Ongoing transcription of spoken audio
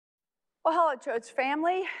Well, hello, church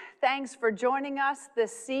family. Thanks for joining us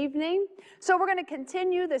this evening. So we're going to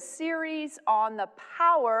continue the series on the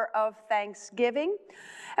power of thanksgiving.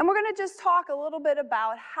 And we're going to just talk a little bit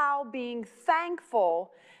about how being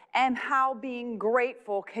thankful and how being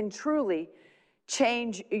grateful can truly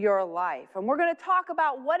change your life. And we're going to talk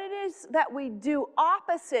about what it is that we do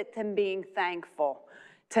opposite than being thankful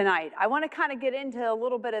tonight. I want to kind of get into a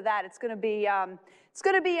little bit of that. It's going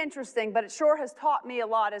to be interesting, but it sure has taught me a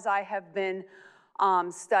lot as I have been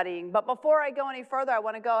studying. But before I go any further, I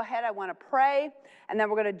want to go ahead, I want to pray, and then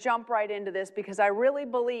we're going to jump right into this because I really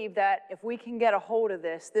believe that if we can get a hold of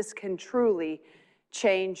this, this can truly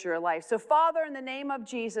change your life. So Father, in the name of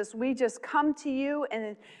Jesus, we just come to you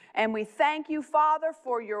and we thank you, Father,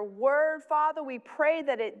 for your word. Father, we pray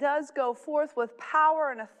that it does go forth with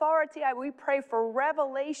power and authority. We pray for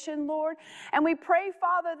revelation, Lord. And we pray,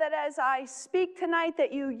 Father, that as I speak tonight,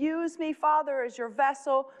 that you use me, Father, as your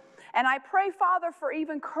vessel. And I pray, Father, for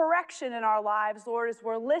even correction in our lives, Lord, as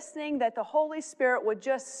we're listening, that the Holy Spirit would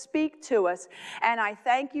just speak to us. And I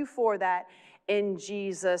thank you for that in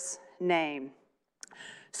Jesus' name.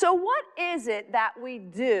 So what is it that we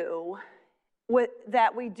do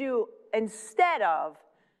instead of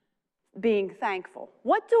being thankful?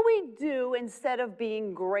 What do we do instead of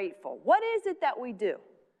being grateful? What is it that we do?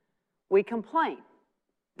 We complain,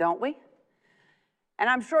 don't we? And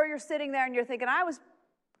I'm sure you're sitting there and you're thinking, I was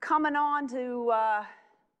coming on to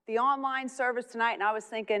the online service tonight and I was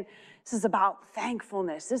thinking, this is about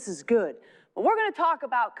thankfulness. This is good. But we're going to talk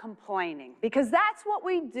about complaining because that's what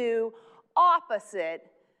we do opposite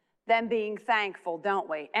than being thankful, don't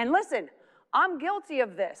we? And listen, I'm guilty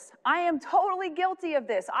of this. I am totally guilty of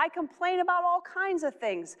this. I complain about all kinds of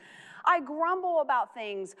things. I grumble about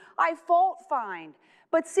things. I fault find.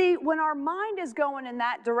 But see, when our mind is going in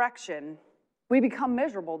that direction, we become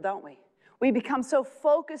miserable, don't we? We become so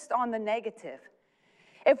focused on the negative.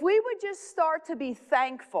 If we would just start to be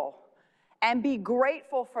thankful and be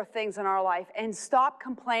grateful for things in our life and stop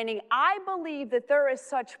complaining, I believe that there is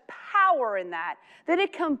such power in that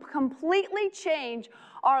it can completely change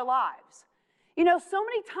our lives. You know, so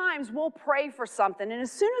many times we'll pray for something, and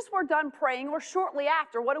as soon as we're done praying, or shortly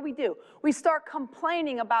after, what do? We start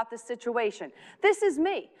complaining about the situation. This is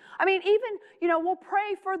me. I mean, even, we'll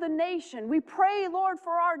pray for the nation. We pray, Lord,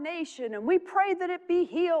 for our nation, and we pray that it be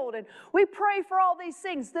healed, and we pray for all these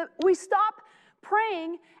things. That we stop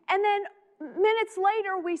praying, and then minutes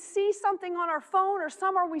later, we see something on our phone or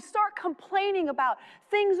somewhere, we start complaining about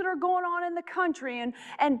things that are going on in the country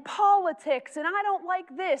and politics, and I don't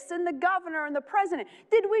like this, and the governor and the president.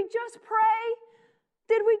 Did we just pray?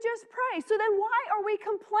 Did we just pray? So then why are we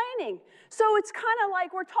complaining? So it's kind of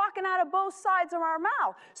like we're talking out of both sides of our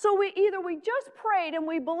mouth. So we just prayed and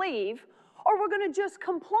we believe, or we're going to just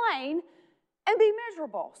complain and be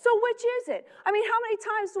miserable. So which is it? I mean, how many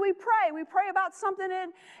times do we pray? We pray about something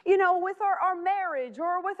with our marriage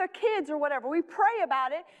or with our kids or whatever. We pray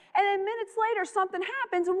about it, and then minutes later something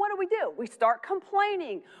happens, and what do? We start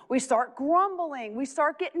complaining. We start grumbling. We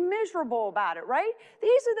start getting miserable about it, right?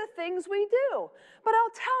 These are the things we do. But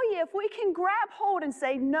I'll tell you, if we can grab hold and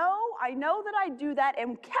say, no, I know that I do that,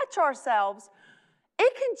 and catch ourselves,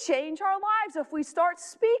 it can change our lives if we start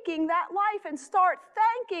speaking that life and start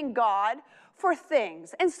thanking God for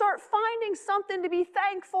things and start finding something to be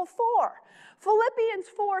thankful for. Philippians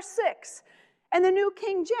 4:6 and the New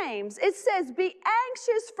King James, it says, be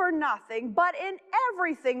anxious for nothing, but in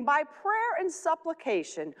everything by prayer and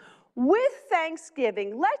supplication, with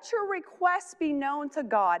thanksgiving, let your requests be known to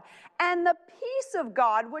God, and the peace of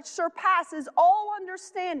God, which surpasses all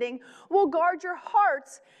understanding, will guard your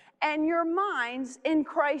hearts and your minds in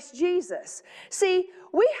Christ Jesus. See,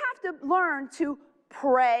 we have to learn to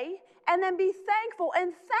pray and then be thankful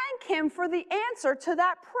and thank Him for the answer to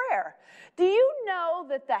that prayer. Do you know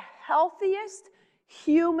that the healthiest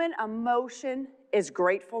human emotion is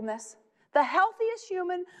gratefulness? The healthiest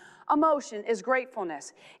human emotion is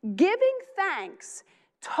gratefulness. Giving thanks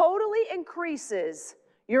totally increases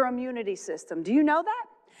your immunity system. Do you know that?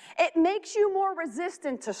 It makes you more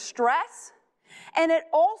resistant to stress, and it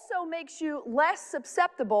also makes you less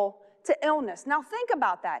susceptible to illness. Now think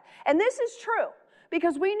about that. And this is true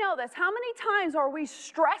because we know this. How many times are we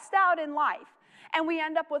stressed out in life and we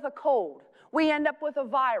end up with a cold? We end up with a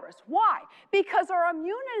virus. Why? Because our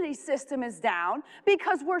immunity system is down,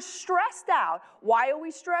 because we're stressed out. Why are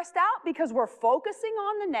we stressed out? Because we're focusing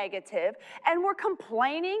on the negative and we're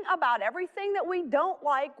complaining about everything that we don't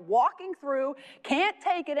like, walking through, can't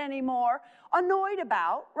take it anymore, annoyed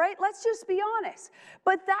about, right? Let's just be honest.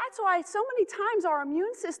 But that's why so many times our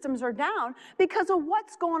immune systems are down, because of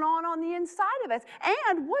what's going on the inside of us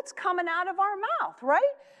and what's coming out of our mouth, right?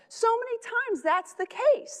 so many times that's the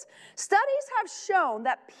case. Studies have shown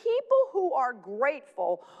that people who are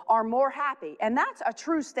grateful are more happy, and that's a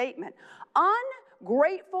true statement.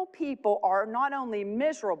 Ungrateful people are not only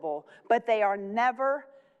miserable, but they are never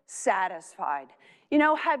satisfied. You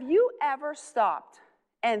know, have you ever stopped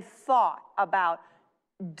and thought about,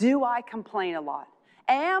 do I complain a lot?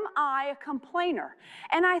 Am I a complainer?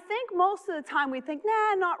 And I think most of the time we think,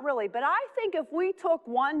 nah, not really. But I think if we took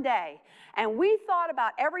one day and we thought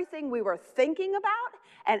about everything we were thinking about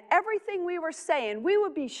and everything we were saying, we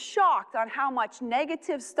would be shocked on how much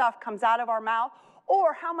negative stuff comes out of our mouth,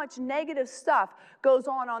 or how much negative stuff goes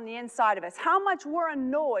on the inside of us, how much we're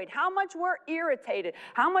annoyed, how much we're irritated,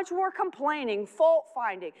 how much we're complaining,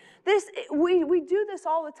 fault-finding. We do this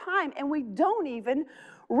all the time, and we don't even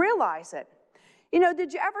realize it. You know,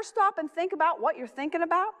 did you ever stop and think about what you're thinking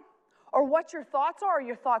about? Or what your thoughts are? Are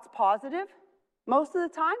your thoughts positive most of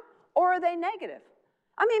the time? Or are they negative?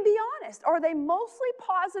 I mean, be honest. Are they mostly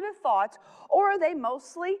positive thoughts, or are they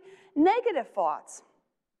mostly negative thoughts?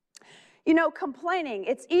 You know, complaining,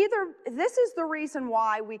 this is the reason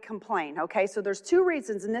why we complain, okay? So there's two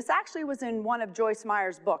reasons, and this actually was in one of Joyce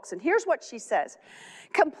Meyer's books, and here's what she says.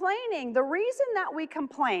 Complaining, the reason that we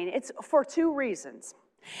complain, it's for two reasons.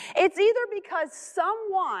 It's either because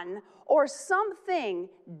someone or something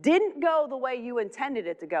didn't go the way you intended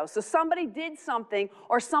it to go. So somebody did something,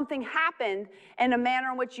 or something happened in a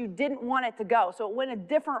manner in which you didn't want it to go. So it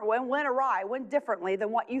went awry, went differently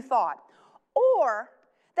than what you thought. Or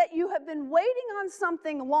that you have been waiting on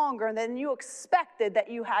something longer than you expected that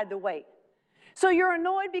you had to wait. So you're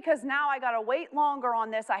annoyed because now I got to wait longer on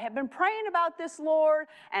this. I have been praying about this, Lord,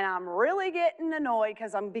 and I'm really getting annoyed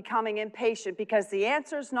because I'm becoming impatient because the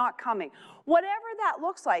answer's not coming. Whatever that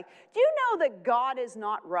looks like, do you know that God is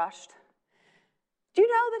not rushed? Do you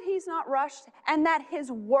know that he's not rushed, and that his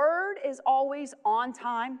word is always on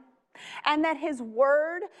time? And that his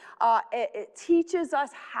word it teaches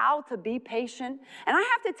us how to be patient. And I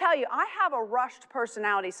have to tell you, I have a rushed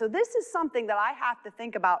personality. So this is something that I have to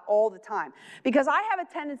think about all the time, because I have a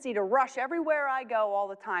tendency to rush everywhere I go all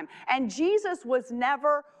the time. And Jesus was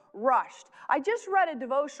never rushed. I just read a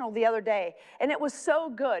devotional the other day, and it was so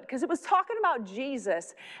good because it was talking about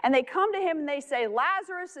Jesus. And they come to him and they say,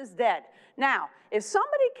 Lazarus is dead. Now, if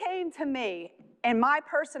somebody came to me and my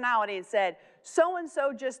personality and said,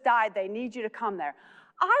 so-and-so just died, they need you to come there,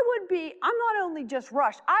 I'm not only just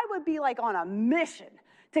rushed, I would be like on a mission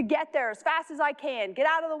to get there as fast as I can, get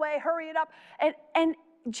out of the way, hurry it up. And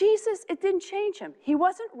Jesus, it didn't change him. He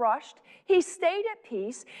wasn't rushed. He stayed at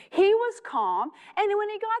peace. He was calm. And when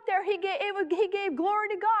he got there, he gave glory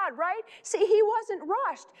to God, right? See, he wasn't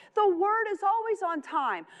rushed. The word is always on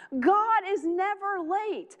time. God is never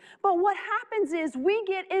late. But what happens is we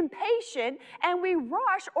get impatient and we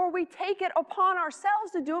rush, or we take it upon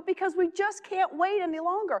ourselves to do it because we just can't wait any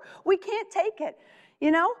longer. We can't take it,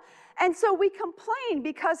 you know? And so we complain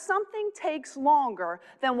because something takes longer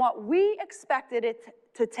than what we expected it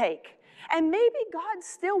to take. And maybe God's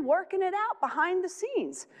still working it out behind the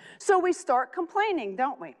scenes. So we start complaining,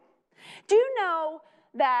 don't we? Do you know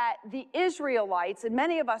that the Israelites, and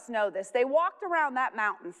many of us know this, they walked around that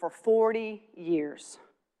mountain for 40 years.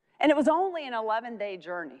 And it was only an 11-day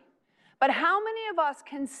journey. But how many of us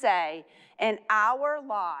can say in our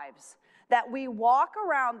lives that we walk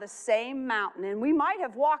around the same mountain, and we might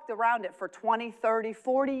have walked around it for 20, 30,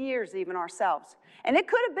 40 years even ourselves. And it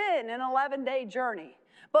could have been an 11-day journey.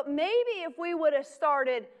 But maybe if we would have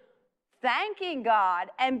started thanking God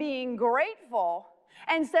and being grateful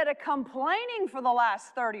instead of complaining for the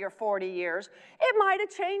last 30 or 40 years, it might have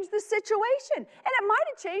changed the situation. And it might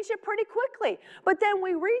have changed it pretty quickly. But then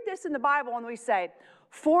we read this in the Bible and we say,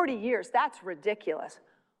 40 years, that's ridiculous.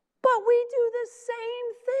 But we do the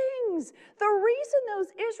same things. The reason those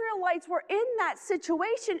Israelites were in that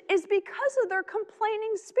situation is because of their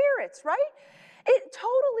complaining spirits, right? It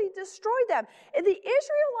totally destroyed them. The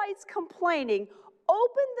Israelites complaining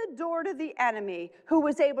opened the door to the enemy, who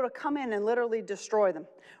was able to come in and literally destroy them,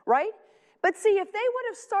 right? But see, if they would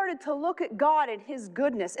have started to look at God and his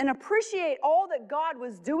goodness and appreciate all that God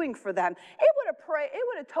was doing for them, it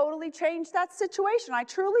would have totally changed that situation. I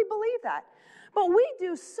truly believe that. But we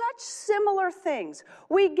do such similar things.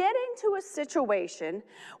 We get into a situation,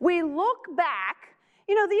 we look back.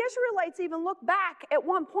 You know, the Israelites even looked back at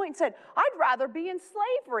one point and said, I'd rather be in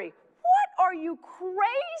slavery. What, are you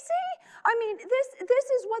crazy? I mean, this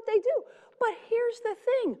is what they do. But here's the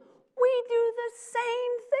thing. We do the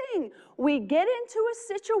same thing. We get into a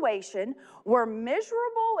situation, we're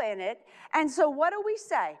miserable in it, and so what do we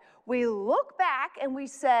say? We look back and we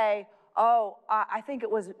say, oh, I think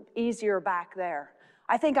it was easier back there.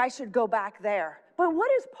 I think I should go back there. But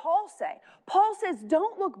what does Paul say? Paul says,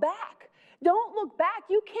 don't look back. Don't look back.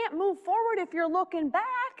 You can't move forward if you're looking back.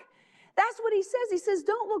 That's what he says. He says,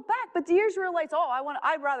 don't look back. But the Israelites,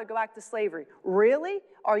 I'd rather go back to slavery. Really?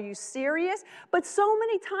 Are you serious? But so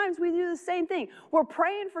many times we do the same thing. We're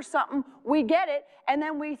praying for something, we get it, and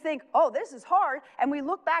then we think, oh, this is hard. And we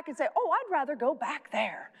look back and say, oh, I'd rather go back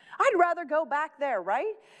there. I'd rather go back there,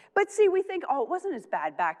 right? But see, we think, oh, it wasn't as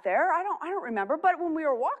bad back there. I don't remember. But when we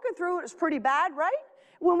were walking through it was pretty bad, right?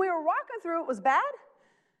 When we were walking through it was bad.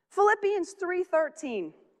 Philippians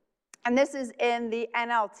 3:13. And this is in the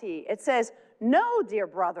NLT. It says, no, dear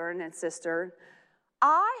brother and sister,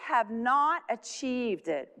 I have not achieved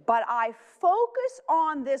it, but I focus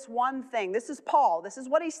on this one thing. This is Paul. This is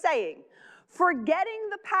what he's saying. Forgetting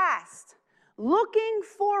the past, looking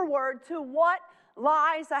forward to what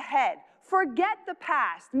lies ahead. Forget the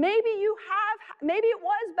past. Maybe it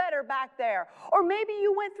was better back there, or maybe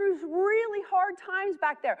you went through really hard times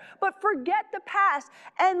back there, but forget the past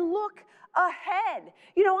and look ahead.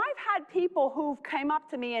 You know, I've had people who've came up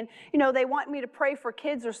to me and, you know, they want me to pray for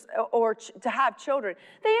kids or to have children.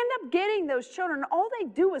 They end up getting those children, and all they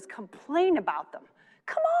do is complain about them.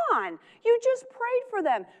 Come on, you just prayed for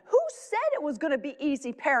them. Who said it was going to be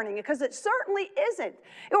easy parenting? Because it certainly isn't.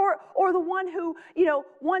 Or the one who, you know,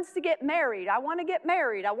 wants to get married. I want to get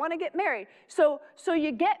married. I want to get married. So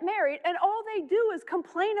you get married, and all they do is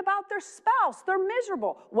complain about their spouse. They're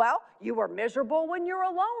miserable. Well, you were miserable when you were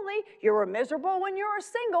lonely. You were miserable when you were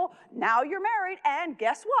single. Now you're married, and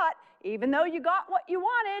guess what? Even though you got what you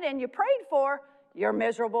wanted and you prayed for, you're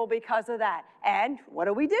miserable because of that. And what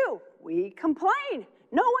do? We complain.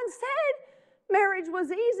 No one said marriage was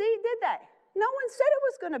easy, did they? No one said it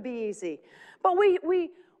was going to be easy. But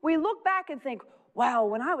we look back and think, wow,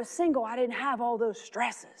 when I was single, I didn't have all those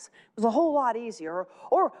stresses. It was a whole lot easier.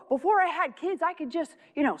 Or before I had kids, I could just,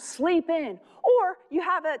 you know, sleep in. Or you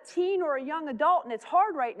have a teen or a young adult and it's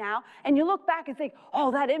hard right now, and you look back and think,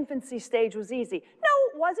 oh, that infancy stage was easy. No,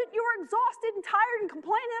 it wasn't. You were exhausted and tired and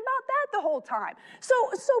complaining about that the whole time. So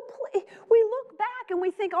we look back and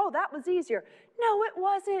we think, oh, that was easier. No, it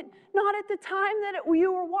wasn't. Not at the time that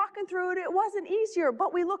you were walking through it. It wasn't easier.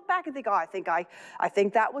 But we look back and think, oh, I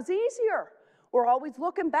think that was easier. We're always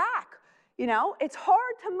looking back. You know, it's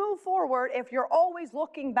hard to move forward if you're always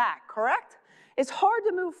looking back, correct? It's hard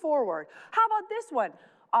to move forward. How about this one?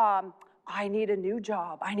 I need a new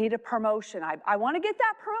job. I need a promotion. I want to get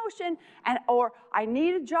that promotion, or I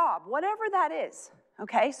need a job, whatever that is.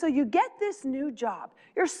 Okay, so you get this new job.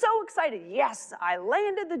 You're so excited. Yes, I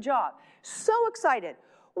landed the job. So excited.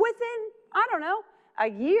 Within, I don't know, a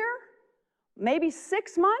year, maybe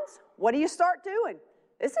 6 months, what do you start doing?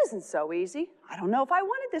 This isn't so easy. I don't know if I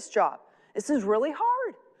wanted this job. This is really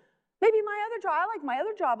hard. Maybe my other job, I like my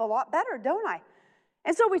other job a lot better, don't I?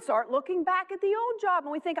 And so we start looking back at the old job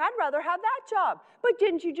and we think, I'd rather have that job. But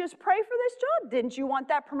didn't you just pray for this job? Didn't you want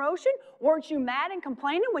that promotion? Weren't you mad and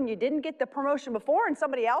complaining when you didn't get the promotion before and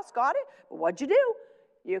somebody else got it? But what'd you do?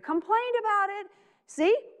 You complained about it.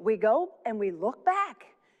 See, we go and we look back.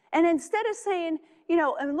 And instead of saying, you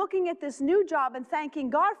know, and looking at this new job and thanking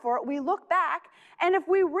God for it, we look back. And if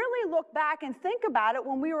we really look back and think about it,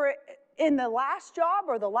 when we were in the last job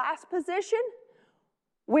or the last position,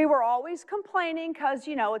 we were always complaining because,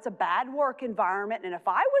 you know, it's a bad work environment. And if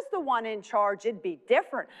I was the one in charge, it'd be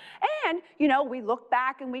different. And, you know, we look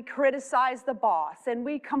back and we criticize the boss and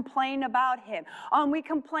we complain about him. We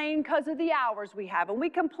complain because of the hours we have. And we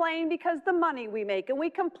complain because the money we make. And we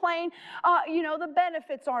complain, you know, the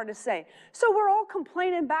benefits aren't the same. So we're all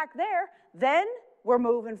complaining back there. Then we're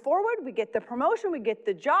moving forward. We get the promotion. We get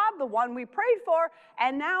the job, the one we prayed for.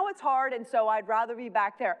 And now it's hard, and so I'd rather be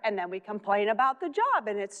back there. And then we complain about the job,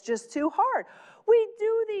 and it's just too hard. We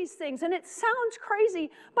do these things, and it sounds crazy,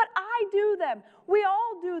 but I do them. We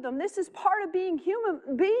all do them. This is part of being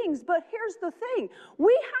human beings, but here's the thing.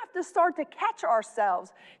 We have to start to catch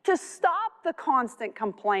ourselves to stop the constant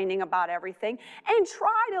complaining about everything and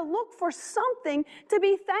try to look for something to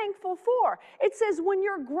be thankful for. It says when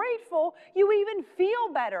you're grateful, you even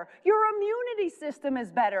feel better. Your immunity system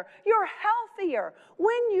is better. You're healthier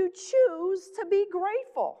when you choose to be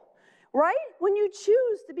grateful. Right? When you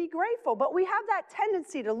choose to be grateful. But we have that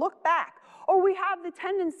tendency to look back. Or we have the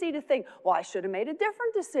tendency to think, well, I should have made a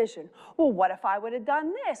different decision. Well, what if I would have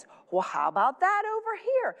done this? Well, how about that over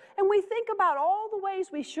here? And we think about all the ways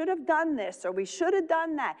we should have done this or we should have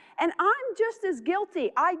done that. And I'm just as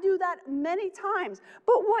guilty. I do that many times.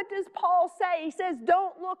 But what does Paul say? He says,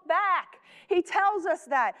 don't look back. He tells us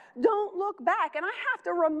that. Don't look back. And I have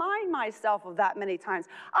to remind myself of that many times.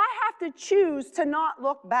 I have to choose to not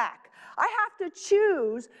look back. I have to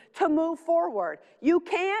choose to move forward. You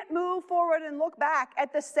can't move forward forward and look back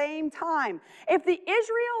at the same time. If the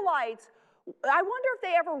Israelites, I wonder if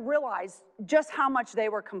they ever realized just how much they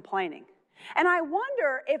were complaining. And I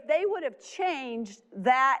wonder if they would have changed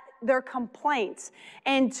their complaints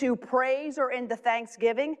into praise or into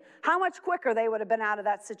thanksgiving, how much quicker they would have been out of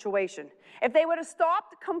that situation. If they would have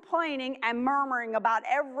stopped complaining and murmuring about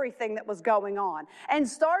everything that was going on and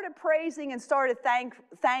started praising and started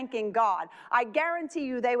thanking God, I guarantee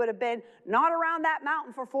you they would have been not around that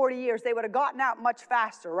mountain for 40 years. They would have gotten out much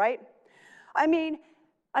faster, right? I mean,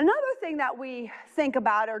 another thing that we think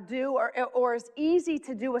about or do or is easy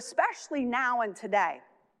to do, especially now and today,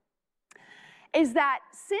 is that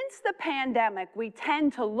since the pandemic, we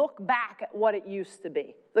tend to look back at what it used to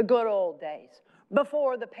be, the good old days,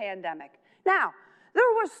 before the pandemic. Now, there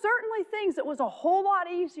were certainly things that was a whole lot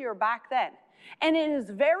easier back then, and it is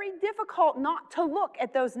very difficult not to look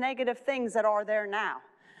at those negative things that are there now.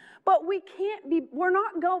 But we're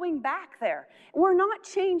not going back there. We're not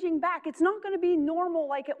changing back. It's not going to be normal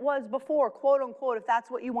like it was before, quote unquote, if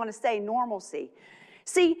that's what you want to say, normalcy.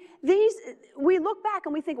 See, we look back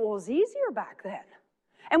and we think, well, it was easier back then.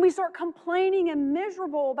 And we start complaining and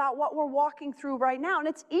miserable about what we're walking through right now. And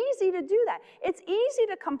it's easy to do that. It's easy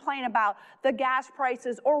to complain about the gas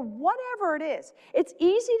prices or whatever it is. It's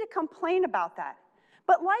easy to complain about that.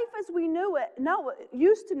 But life as we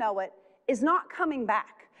used to know it, is not coming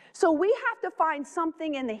back. So we have to find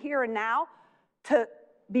something in the here and now to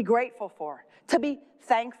be grateful for, to be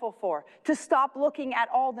thankful for, to stop looking at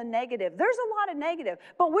all the negative. There's a lot of negative,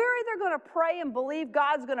 but we're either going to pray and believe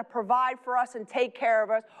God's going to provide for us and take care of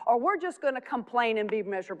us, or we're just going to complain and be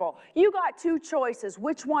miserable. You got two choices.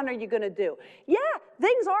 Which one are you going to do? Yeah,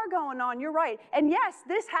 things are going on. You're right. And yes,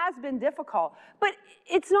 this has been difficult, but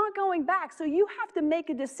it's not going back. So you have to make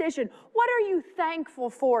a decision. What are you thankful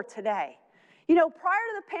for today? You know, prior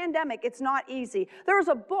to the pandemic, it's not easy. There was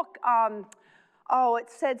a book, it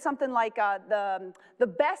said something like the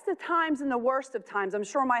best of times and the worst of times. I'm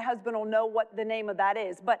sure my husband will know what the name of that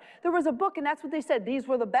is. But there was a book, and that's what they said. These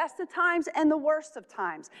were the best of times and the worst of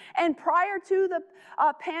times. And prior to the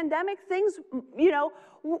pandemic, things,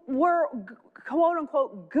 were quote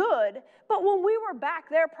unquote good. But when we were back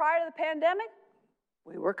there prior to the pandemic,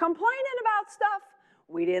 we were complaining about stuff.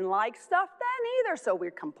 We didn't like stuff then either, so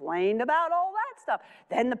we complained about all that stuff.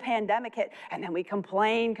 Then the pandemic hit, and then we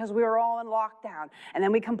complained because we were all in lockdown. And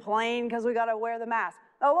then we complained because we got to wear the mask.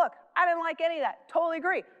 Oh, look, I didn't like any of that. Totally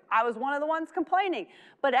agree. I was one of the ones complaining.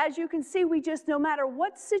 But as you can see, we just, no matter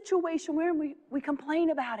what situation we're in, we complain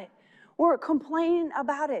about it. We're complaining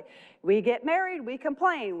about it. We get married, we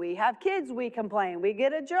complain. We have kids, we complain. We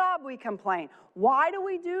get a job, we complain. Why do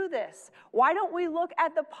we do this? Why don't we look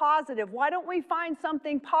at the positive? Why don't we find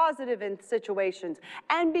something positive in situations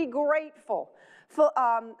and be grateful?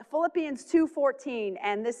 Philippians 2:14,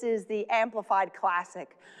 and this is the Amplified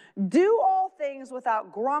Classic. Do all things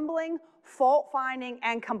without grumbling, fault-finding,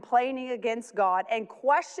 and complaining against God, and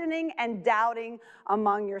questioning and doubting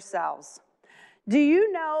among yourselves. Do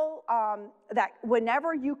you know that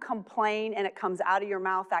whenever you complain and it comes out of your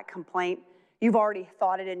mouth, that complaint, you've already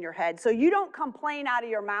thought it in your head. So you don't complain out of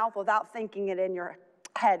your mouth without thinking it in your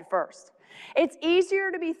head first. It's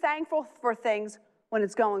easier to be thankful for things when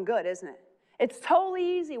it's going good, isn't it? It's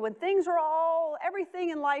totally easy. When things are everything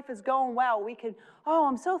in life is going well, we can,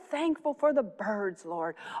 I'm so thankful for the birds,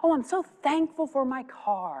 Lord. Oh, I'm so thankful for my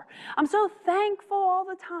car. I'm so thankful all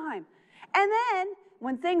the time. And then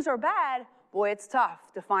when things are bad, boy, it's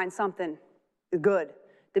tough to find something good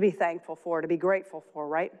to be thankful for, to be grateful for,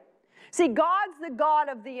 right? See, God's the God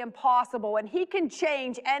of the impossible, and He can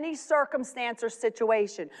change any circumstance or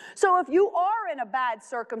situation. So if you are in a bad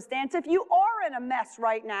circumstance, if you are in a mess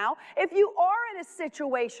right now, if you are in a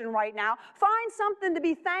situation right now, find something to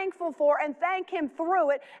be thankful for and thank Him through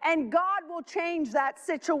it, and God will change that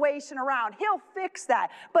situation around. He'll fix that.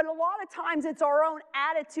 But a lot of times it's our own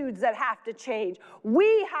attitudes that have to change.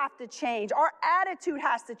 We have to change. Our attitude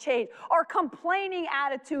has to change. Our complaining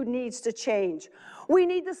attitude needs to change. We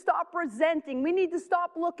need to stop resenting. We need to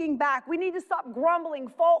stop looking back. We need to stop grumbling,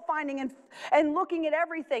 fault-finding, and looking at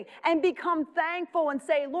everything and become thankful and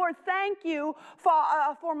say, Lord, thank you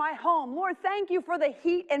for my home. Lord, thank you for the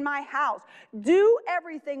heat in my house. Do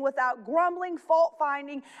everything without grumbling,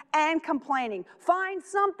 fault-finding, and complaining. Find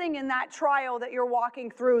something in that trial that you're walking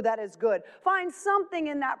through that is good. Find something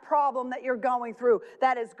in that problem that you're going through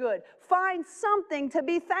that is good. Find something to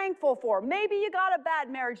be thankful for. Maybe you got a bad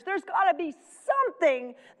marriage. There's got to be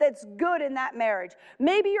something that that's good in that marriage.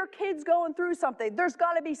 Maybe your kid's going through something. There's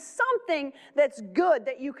got to be something that's good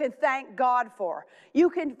that you can thank God for. You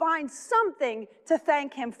can find something to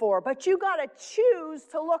thank Him for, but you got to choose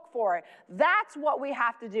to look for it. That's what we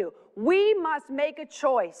have to do. We must make a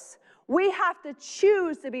choice. We have to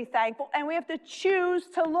choose to be thankful, and we have to choose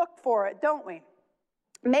to look for it, don't we?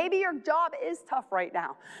 Maybe your job is tough right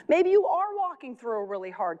now. Maybe you are walking through a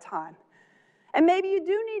really hard time. And maybe you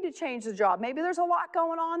do need to change the job. Maybe there's a lot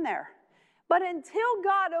going on there. But until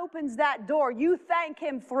God opens that door, you thank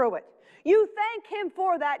Him through it. You thank Him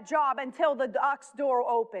for that job until the duck's door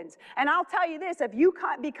opens. And I'll tell you this, if you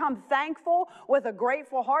become thankful with a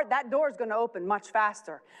grateful heart, that door is going to open much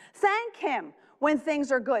faster. Thank Him when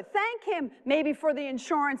things are good. Thank Him maybe for the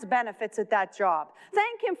insurance benefits at that job.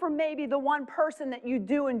 Thank Him for maybe the one person that you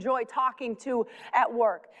do enjoy talking to at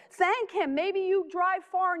work. Thank Him. Maybe you drive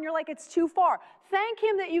far and you're like, it's too far. Thank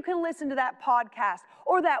Him that you can listen to that podcast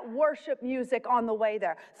or that worship music on the way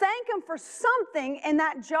there. Thank Him for something in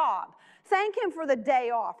that job. Thank Him for the day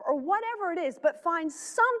off or whatever it is, but find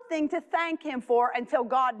something to thank Him for until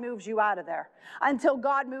God moves you out of there. Until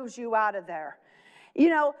God moves you out of there. You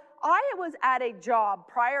know, I was at a job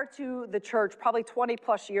prior to the church, probably 20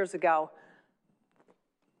 plus years ago,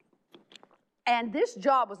 and this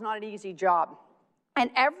job was not an easy job.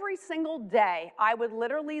 And every single day, I would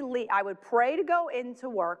literally leave, I would pray to go into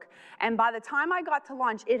work, and by the time I got to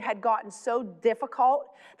lunch, it had gotten so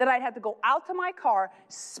difficult that I'd have to go out to my car,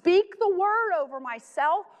 speak the word over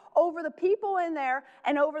myself, over the people in there,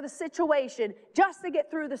 and over the situation, just to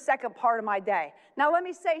get through the second part of my day. Now, let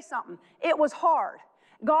me say something. It was hard.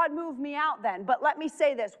 God moved me out then. But let me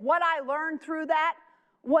say this. What I learned through that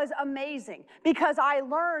was amazing because I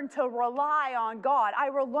learned to rely on God. I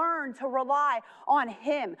learned to rely on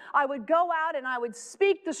Him. I would go out and I would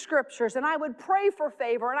speak the scriptures and I would pray for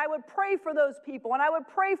favor and I would pray for those people and I would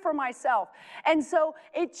pray for myself. And so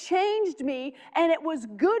it changed me and it was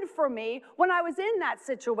good for me when I was in that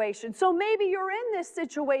situation. So maybe you're in this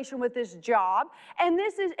situation with this job and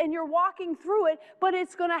you're walking through it, but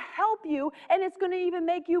it's going to help you and it's going to even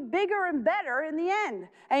make you bigger and better in the end.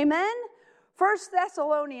 Amen? 1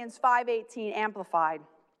 Thessalonians 5:18 Amplified.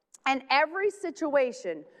 In every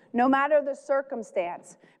situation, no matter the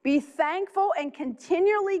circumstance, be thankful and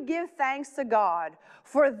continually give thanks to God,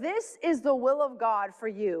 for this is the will of God for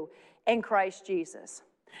you in Christ Jesus.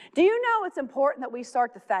 Do you know it's important that we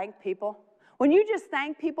start to thank people? When you just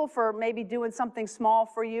thank people for maybe doing something small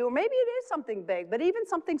for you, or maybe it is something big, but even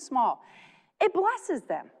something small, it blesses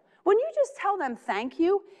them. When you just tell them thank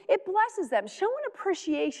you, it blesses them. Showing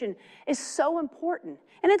appreciation is so important.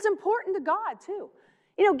 And it's important to God, too.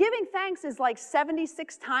 You know, giving thanks is like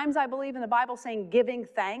 76 times, I believe, in the Bible saying giving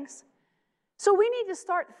thanks. So we need to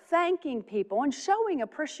start thanking people and showing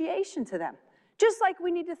appreciation to them. Just like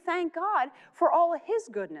we need to thank God for all of His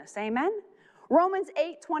goodness. Amen? Romans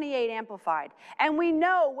 8:28 Amplified. And we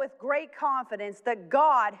know with great confidence that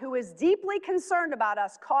God, who is deeply concerned about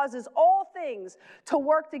us, causes all things to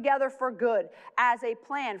work together for good as a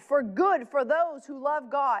plan, for good for those who love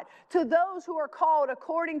God, to those who are called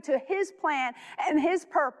according to His plan and His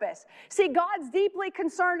purpose. See, God's deeply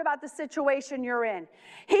concerned about the situation you're in.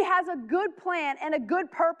 He has a good plan and a good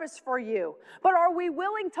purpose for you. But are we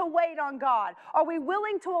willing to wait on God? Are we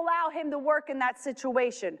willing to allow Him to work in that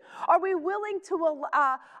situation? Are we willing to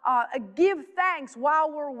give thanks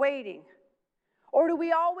while we're waiting? Or do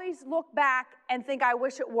we always look back and think, I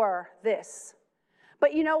wish it were this?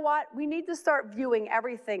 But you know what? We need to start viewing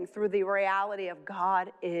everything through the reality of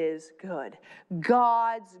God is good.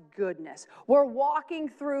 God's goodness. We're walking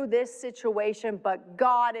through this situation, but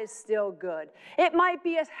God is still good. It might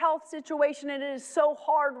be a health situation, and it is so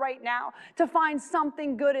hard right now to find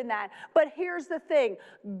something good in that. But here's the thing.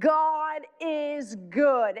 God is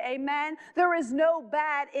good. Amen? There is no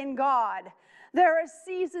bad in God. There are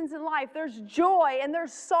seasons in life. There's joy and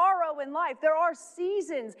there's sorrow in life. There are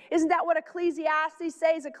seasons. Isn't that what Ecclesiastes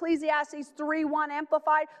says? Ecclesiastes 3:1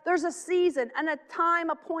 Amplified. There's a season and a time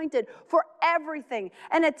appointed for everything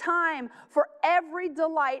and a time for every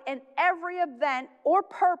delight and every event or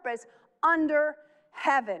purpose under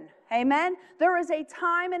heaven. Amen? There is a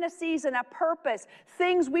time and a season, a purpose,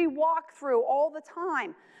 things we walk through all the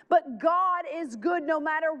time. But God is good no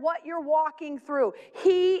matter what you're walking through.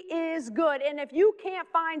 He is good. And if you can't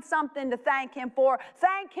find something to thank Him for,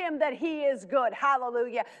 thank Him that He is good.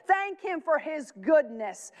 Hallelujah. Thank Him for His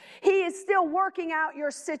goodness. He is still working out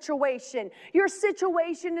your situation. Your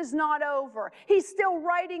situation is not over. He's still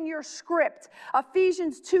writing your script.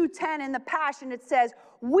 Ephesians 2:10 in the Passion, it says,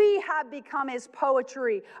 We have become his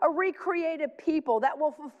poetry, a recreated people that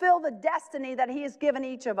will fulfill the destiny that he has given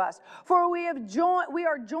each of us. For we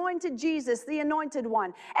are joined to Jesus, the Anointed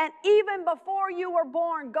One. And even before you were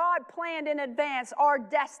born, God planned in advance our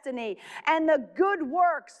destiny and the good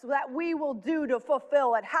works that we will do to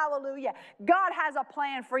fulfill it. Hallelujah. God has a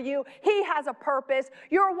plan for you. He has a purpose.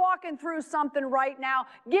 You're walking through something right now.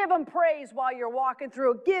 Give him praise while you're walking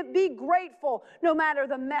through. Be grateful no matter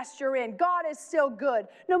the mess you're in. God is still good.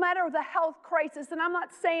 No matter the health crisis, and I'm not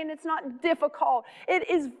saying it's not difficult. It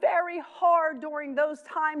is very hard during those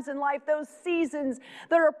times in life, those seasons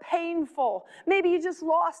that are painful. Maybe you just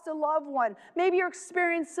lost a loved one. Maybe you're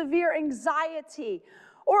experiencing severe anxiety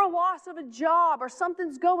or a loss of a job or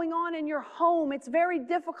something's going on in your home. It's very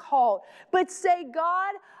difficult. But say,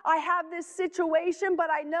 God, I have this situation, but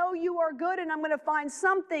I know you are good, and I'm going to find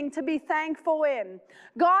something to be thankful in.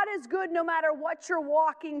 God is good no matter what you're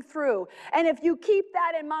walking through. And if you keep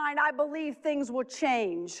that in mind, I believe things will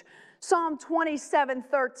change. Psalm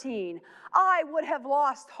 27:13. I would have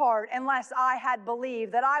lost heart unless I had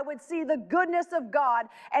believed that I would see the goodness of God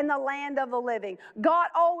and the land of the living. God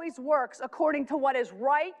always works according to what is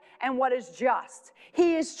right and what is just.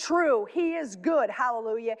 He is true. He is good.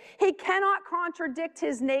 Hallelujah. He cannot contradict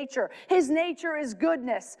his nature. His nature is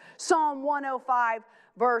goodness. Psalm 105.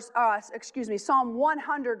 Psalm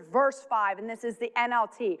 100, verse 5, and this is the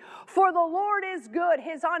NLT. For the Lord is good.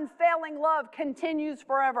 His unfailing love continues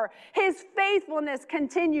forever. His faithfulness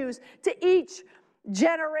continues to each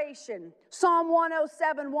generation. Psalm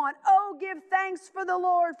 107:1. Oh, give thanks for the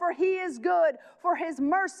Lord, for he is good, for his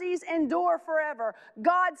mercies endure forever.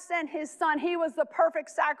 God sent his son. He was the perfect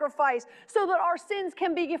sacrifice so that our sins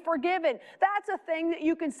can be forgiven. That's a thing that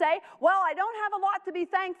you can say, well, I don't have a lot to be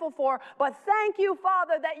thankful for, but thank you,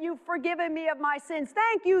 Father, that you've forgiven me of my sins.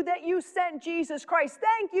 Thank you that you sent Jesus Christ.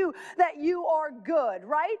 Thank you that you are good,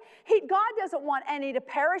 right? God doesn't want any to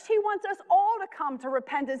perish. He wants us all to come to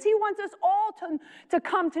repentance. He wants us all to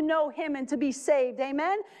come to know him and to be saved.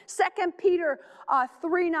 Amen? 2 Peter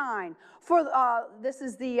 3:9. This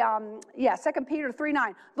is the 2 Peter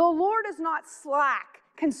 3:9. The Lord is not slack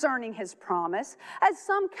concerning his promise, as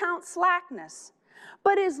some count slackness,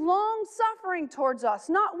 but is long-suffering towards us,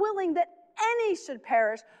 not willing that any should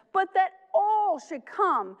perish, but that all should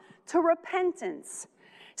come to repentance.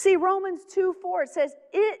 See, Romans 2:4, it says,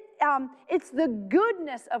 it's the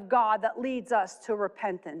goodness of God that leads us to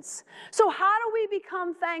repentance. So how do we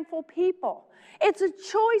become thankful people? It's a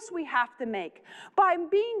choice we have to make. By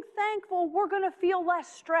being thankful, we're going to feel less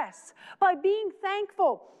stress. By being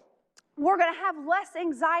thankful, we're going to have less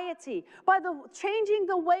anxiety. By changing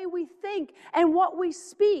the way we think and what we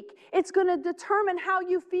speak, it's going to determine how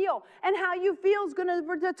you feel. And how you feel is going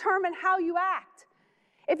to determine how you act.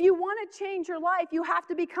 If you want to change your life, you have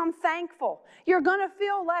to become thankful. You're going to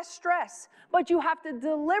feel less stress, but you have to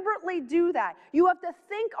deliberately do that. You have to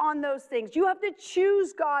think on those things. You have to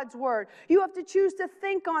choose God's word. You have to choose to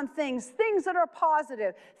think on things that are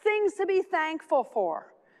positive, things to be thankful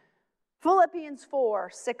for. Philippians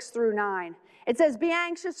 4:6-9. It says, be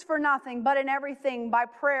anxious for nothing, but in everything by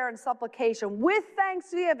prayer and supplication with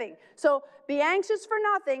thanksgiving. So be anxious for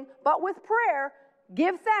nothing, but with prayer,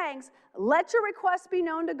 give thanks, let your requests be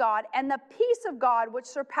known to God, and the peace of God, which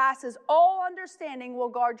surpasses all understanding, will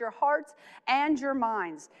guard your hearts and your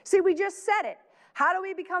minds. See, we just said it. How do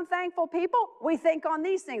we become thankful people? We think on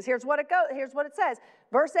these things. Here's what it says.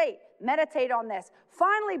 Verse 8, meditate on this.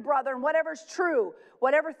 Finally, brethren, whatever's true,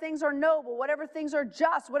 whatever things are noble, whatever things are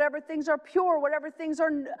just, whatever things are pure, whatever things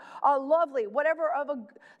are lovely,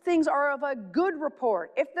 things are of a good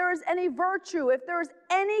report. If there is any virtue, if there is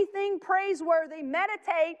anything praiseworthy,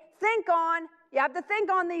 meditate, think on. You have to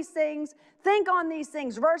think on these things. Think on these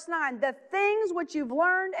things. Verse 9, the things which you've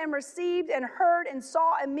learned and received and heard and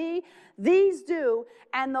saw in me, these do,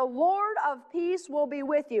 and the Lord of peace will be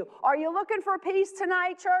with you. Are you looking for peace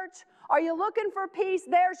tonight, church? Are you looking for peace?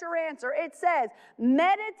 There's your answer. It says,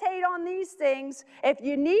 meditate on these things. If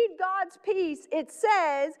you need God's peace, it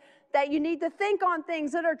says that you need to think on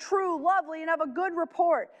things that are true, lovely, and of a good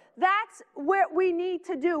report. That's what we need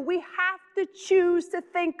to do. We have to choose to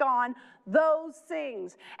think on those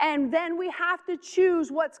things. And then we have to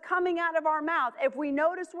choose what's coming out of our mouth. If we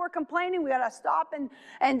notice we're complaining, we got to stop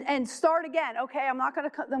and start again. Okay, I'm not going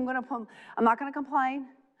to complain.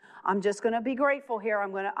 I'm just going to be grateful here.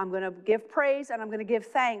 I'm going to give praise and I'm going to give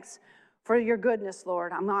thanks for your goodness,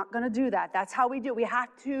 Lord. I'm not going to do that. That's how we do. We have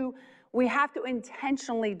to We have to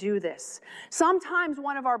intentionally do this. Sometimes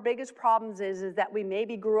one of our biggest problems is that we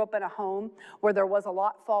maybe grew up in a home where there was a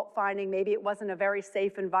lot fault finding. Maybe it wasn't a very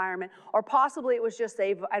safe environment, or possibly it was just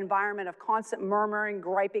an environment of constant murmuring,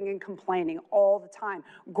 griping, and complaining all the time,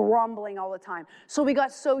 grumbling all the time. So we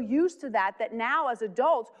got so used to that now as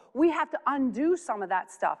adults, we have to undo some of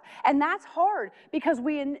that stuff. And that's hard because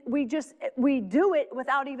we do it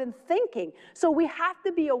without even thinking. So we have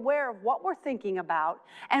to be aware of what we're thinking about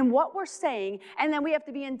and what we're saying, and then we have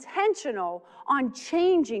to be intentional on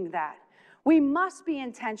changing that. We must be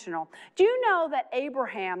intentional. Do you know that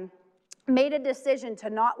Abraham made a decision to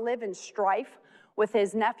not live in strife with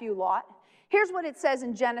his nephew Lot? Here's what it says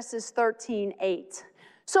in Genesis 13:8.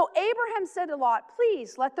 So Abraham said to Lot,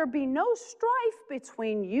 please let there be no strife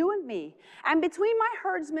between you and me, and between my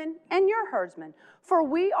herdsmen and your herdsmen, for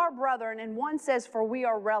we are brethren, and one says, for we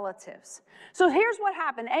are relatives. So here's what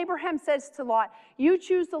happened. Abraham says to Lot, you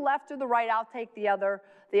choose the left or the right, I'll take the other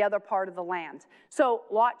part of the land. So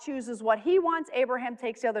Lot chooses what he wants, Abraham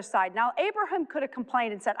takes the other side. Now Abraham could have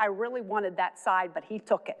complained and said, I really wanted that side, but he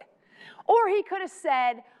took it. Or he could have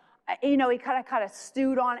said, he kind of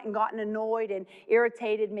stewed on it and gotten annoyed and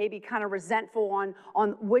irritated, maybe kind of resentful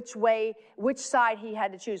on which side he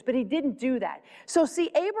had to choose. But he didn't do that. So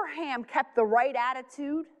see, Abraham kept the right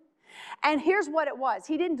attitude. And here's what it was.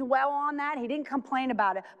 He didn't dwell on that. He didn't complain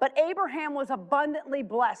about it. But Abraham was abundantly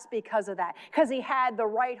blessed because of that, because he had the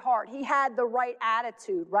right heart. He had the right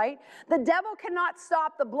attitude, right? The devil cannot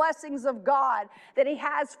stop the blessings of God that he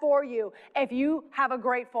has for you if you have a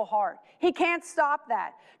grateful heart. He can't stop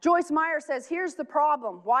that. Joyce Meyer says, here's the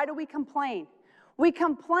problem. Why do we complain? We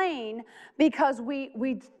complain because we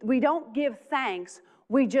don't give thanks.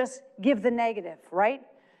 We just give the negative, right?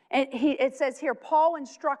 And it says here, Paul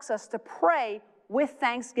instructs us to pray with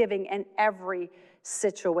thanksgiving in every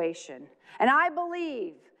situation. And I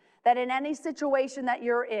believe that in any situation that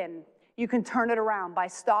you're in, you can turn it around by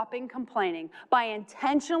stopping complaining, by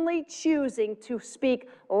intentionally choosing to speak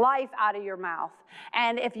life out of your mouth.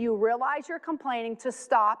 And if you realize you're complaining, to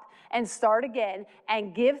stop and start again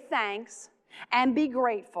and give thanks and be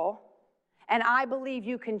grateful. And I believe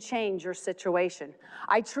you can change your situation.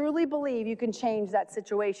 I truly believe you can change that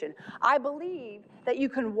situation. I believe that you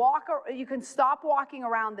can stop walking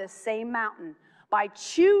around this same mountain by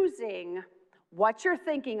choosing what you're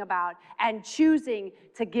thinking about and choosing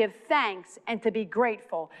to give thanks and to be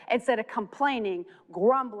grateful instead of complaining,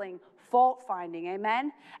 grumbling, fault finding.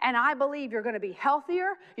 Amen? And I believe you're going to be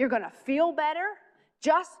healthier. You're going to feel better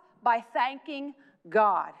just by thanking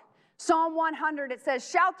God. Psalm 100, it says,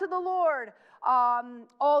 shout to the Lord,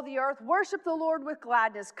 all the earth. Worship the Lord with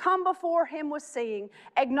gladness. Come before him with singing.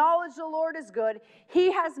 Acknowledge the Lord is good.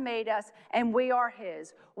 He has made us, and we are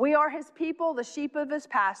his. We are his people, the sheep of his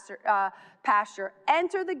pasture.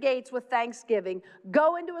 Enter the gates with thanksgiving.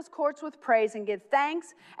 Go into his courts with praise, and give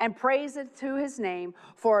thanks and praise it to his name.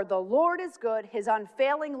 For the Lord is good. His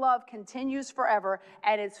unfailing love continues forever,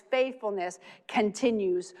 and his faithfulness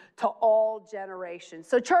continues to all generations.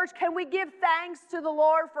 So church, can we give thanks to the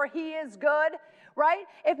Lord, for he is good? Right?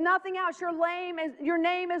 If nothing else, your name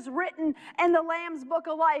is written in the Lamb's Book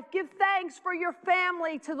of Life. Give thanks for your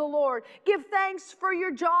family to the Lord. Give thanks for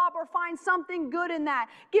your job, or find something good in that.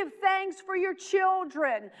 Give thanks for your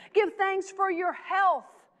children. Give thanks for your health.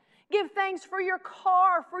 Give thanks for your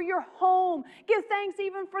car, for your home. Give thanks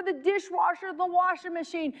even for the dishwasher, the washing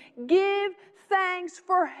machine. Give thanks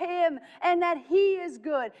for him and that he is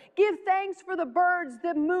good. Give thanks for the birds,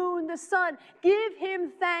 the moon, the sun. Give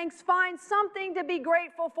him thanks. Find something to be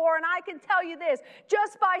grateful for. And I can tell you this,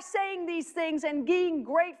 just by saying these things and being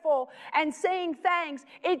grateful and saying thanks,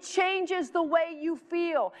 it changes the way you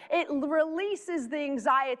feel. It releases the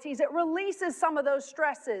anxieties. It releases some of those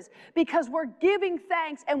stresses because we're giving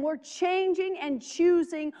thanks and we're changing and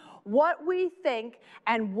choosing what we think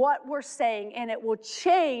and what we're saying, and it will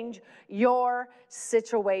change your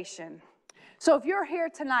situation. So if you're here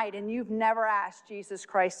tonight and you've never asked Jesus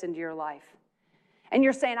Christ into your life, and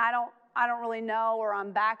you're saying, I don't really know, or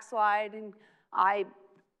I'm backsliding, I've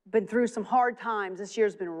been through some hard times, this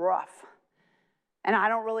year's been rough, and I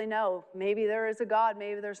don't really know, maybe there is a God,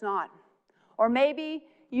 maybe there's not. Or maybe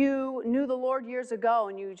you knew the Lord years ago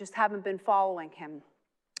and you just haven't been following him.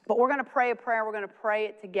 But we're going to pray a prayer. We're going to pray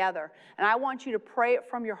it together. And I want you to pray it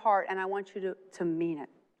from your heart, and I want you to mean it.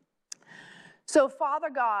 So, Father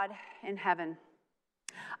God in heaven,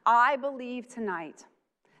 I believe tonight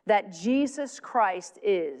that Jesus Christ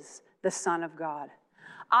is the Son of God.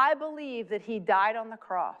 I believe that he died on the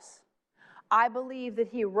cross. I believe that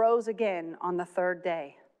he rose again on the third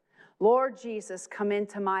day. Lord Jesus, come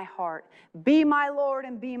into my heart. Be my Lord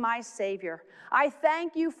and be my Savior. I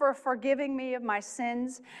thank you for forgiving me of my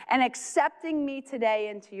sins and accepting me today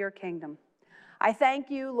into your kingdom. I thank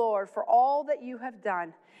you, Lord, for all that you have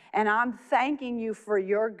done, and I'm thanking you for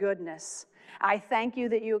your goodness. I thank you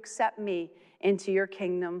that you accept me into your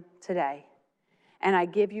kingdom today. And I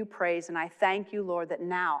give you praise, and I thank you, Lord, that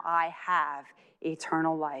now I have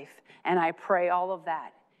eternal life. And I pray all of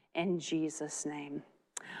that in Jesus' name.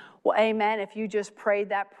 Well, amen. If you just prayed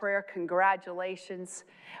that prayer, congratulations.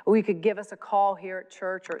 We could give us a call here at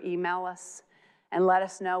church or email us and let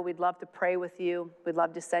us know. We'd love to pray with you. We'd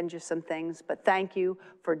love to send you some things. But thank you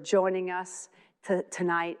for joining us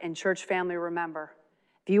tonight. And church family, remember,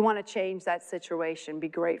 if you want to change that situation, be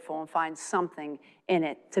grateful and find something in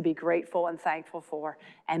it to be grateful and thankful for.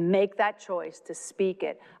 And make that choice to speak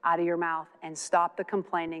it out of your mouth and stop the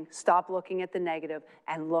complaining, stop looking at the negative,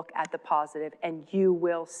 and look at the positive, and you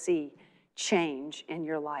will see change in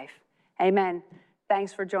your life. Amen.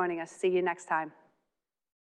 Thanks for joining us. See you next time.